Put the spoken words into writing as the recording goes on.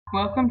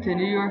Welcome to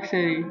New York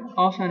City,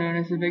 also known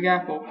as the Big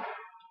Apple.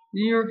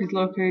 New York is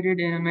located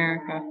in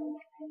America.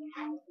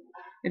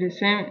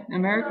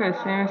 America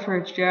is famous for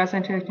its jazz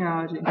and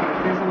technology.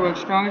 It is the world's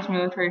strongest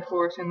military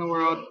force in the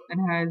world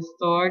and has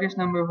the largest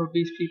number of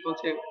obese people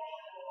too.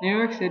 New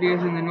York City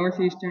is in the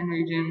northeastern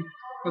region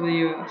of the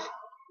U.S.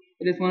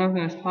 It is one of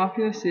the most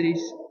populous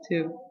cities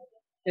too.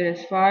 It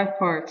has 5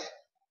 parts: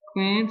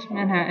 Queens,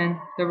 Manhattan,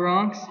 the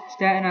Bronx,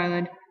 Staten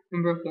Island,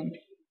 and Brooklyn.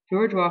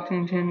 George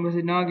Washington was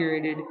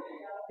inaugurated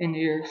in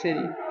New York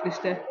City.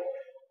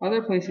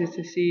 Other places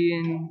to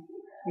see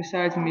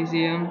besides the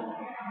museum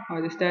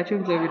are the Statue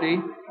of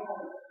Liberty,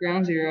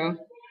 Ground Zero,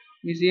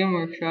 Museum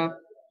Workshop,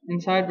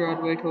 Inside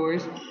Broadway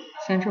tours,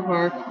 Central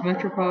Park,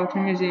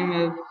 Metropolitan Museum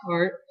of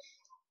Art,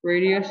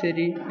 Radio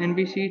City,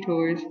 NBC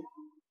tours,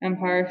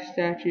 Empire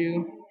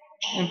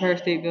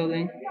State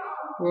Building,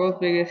 world's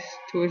biggest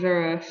Toys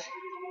R Us,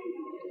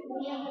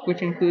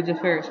 which includes a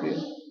Ferris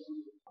wheel.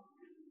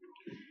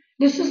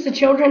 This is the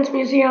Children's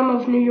Museum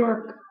of New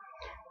York.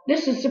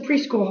 This is the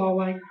preschool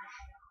hallway.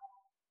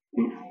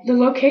 The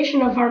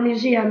location of our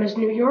museum is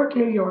New York,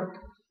 New York.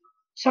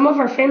 Some of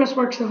our famous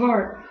works of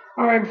art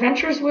are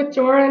Adventures with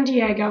Dora and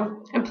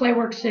Diego and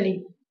Playwork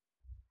City.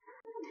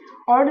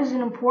 Art is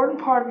an important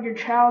part of your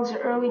child's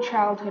early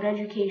childhood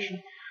education.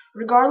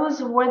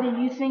 Regardless of whether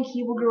you think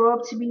he will grow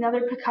up to be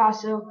another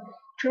Picasso,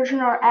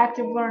 children are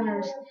active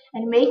learners,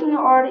 and making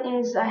art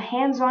is a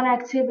hands-on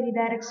activity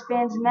that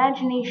expands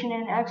imagination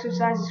and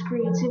exercises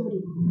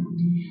creativity.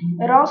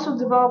 It also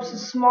develops a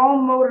small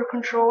motor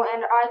control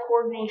and eye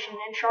coordination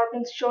and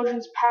sharpens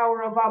children's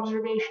power of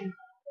observation.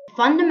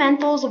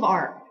 Fundamentals of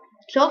art.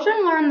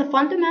 Children learn the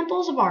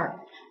fundamentals of art: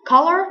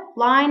 color,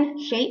 line,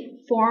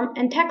 shape, form,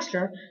 and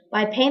texture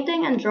by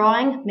painting and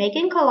drawing,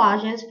 making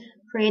collages,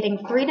 creating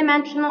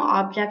three-dimensional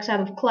objects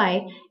out of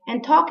clay,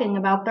 and talking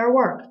about their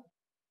work.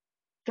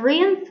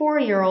 3- and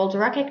 4-year-olds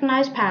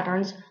recognize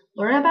patterns,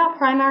 learn about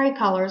primary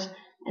colors,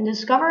 and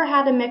discover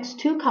how to mix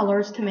 2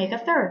 colors to make a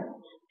third.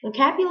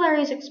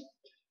 Vocabularies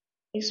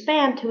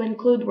expand to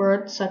include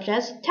words such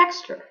as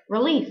texture,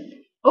 relief,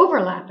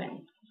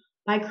 overlapping.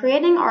 By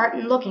creating art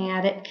and looking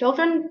at it,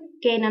 children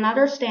gain an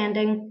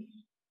understanding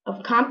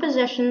of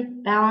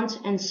composition, balance,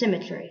 and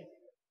symmetry.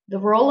 The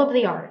role of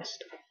the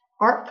artist.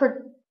 Art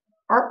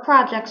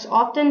projects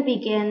often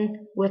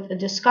begin with a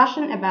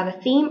discussion about a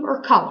theme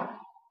or color.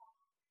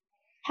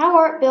 How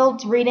art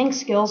builds reading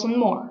skills and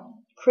more.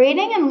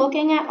 Creating and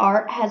looking at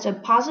art has a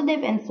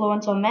positive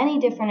influence on many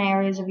different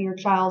areas of your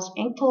child's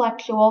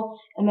intellectual,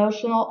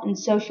 emotional, and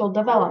social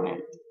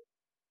development.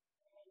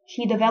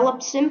 She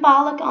develops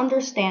symbolic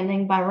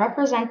understanding by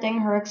representing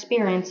her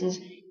experiences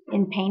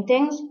in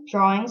paintings,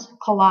 drawings,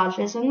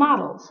 collages, and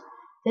models.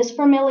 This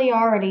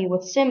familiarity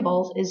with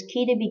symbols is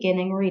key to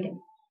beginning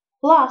reading.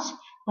 Plus,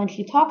 when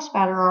she talks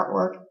about her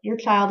artwork, your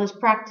child is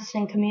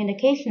practicing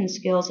communication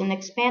skills and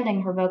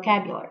expanding her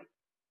vocabulary.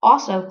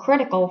 Also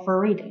critical for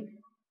reading.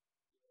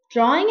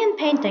 Drawing and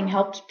painting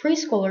helps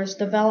preschoolers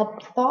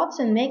develop thoughts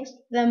and makes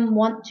them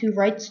want to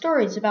write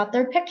stories about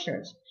their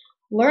pictures.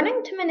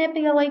 Learning to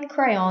manipulate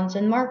crayons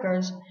and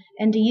markers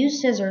and to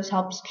use scissors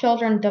helps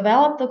children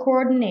develop the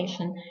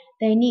coordination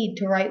they need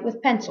to write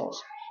with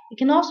pencils. It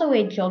can also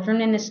aid children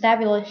in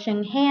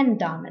establishing hand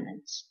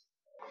dominance.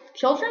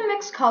 Children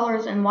mix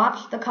colors and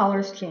watch the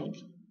colors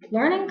change.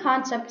 Learning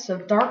concepts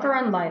of darker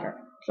and lighter.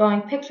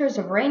 Drawing pictures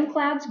of rain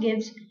clouds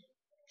gives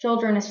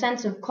children a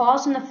sense of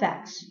cause and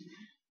effects.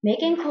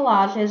 Making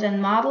collages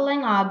and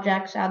modeling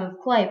objects out of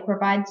clay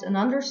provides an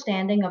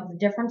understanding of the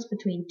difference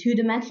between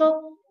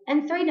 2-dimensional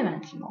and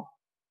 3-dimensional.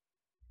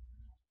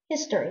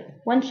 History.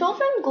 When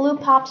children glue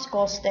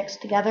popsicle sticks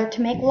together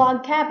to make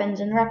log cabins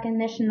in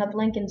recognition of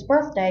Lincoln's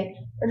birthday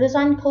or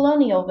design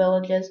colonial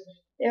villages,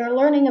 they are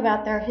learning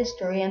about their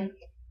history and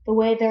the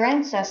way their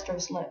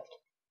ancestors lived.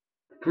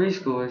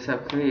 Preschoolers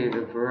have created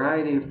a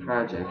variety of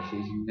projects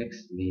using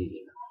mixed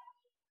media.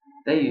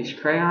 They use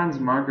crayons,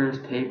 markers,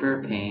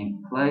 paper, paint,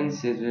 clay,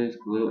 scissors,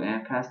 glue,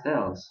 and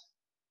pastels.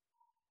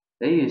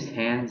 They used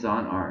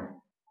hands-on art.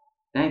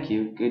 Thank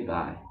you.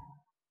 Goodbye.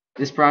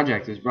 This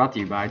project was brought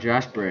to you by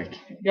Josh Brick,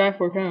 Guy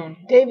Fortone,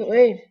 David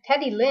Wade,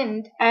 Teddy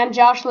Lind, and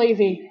Josh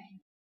Levy.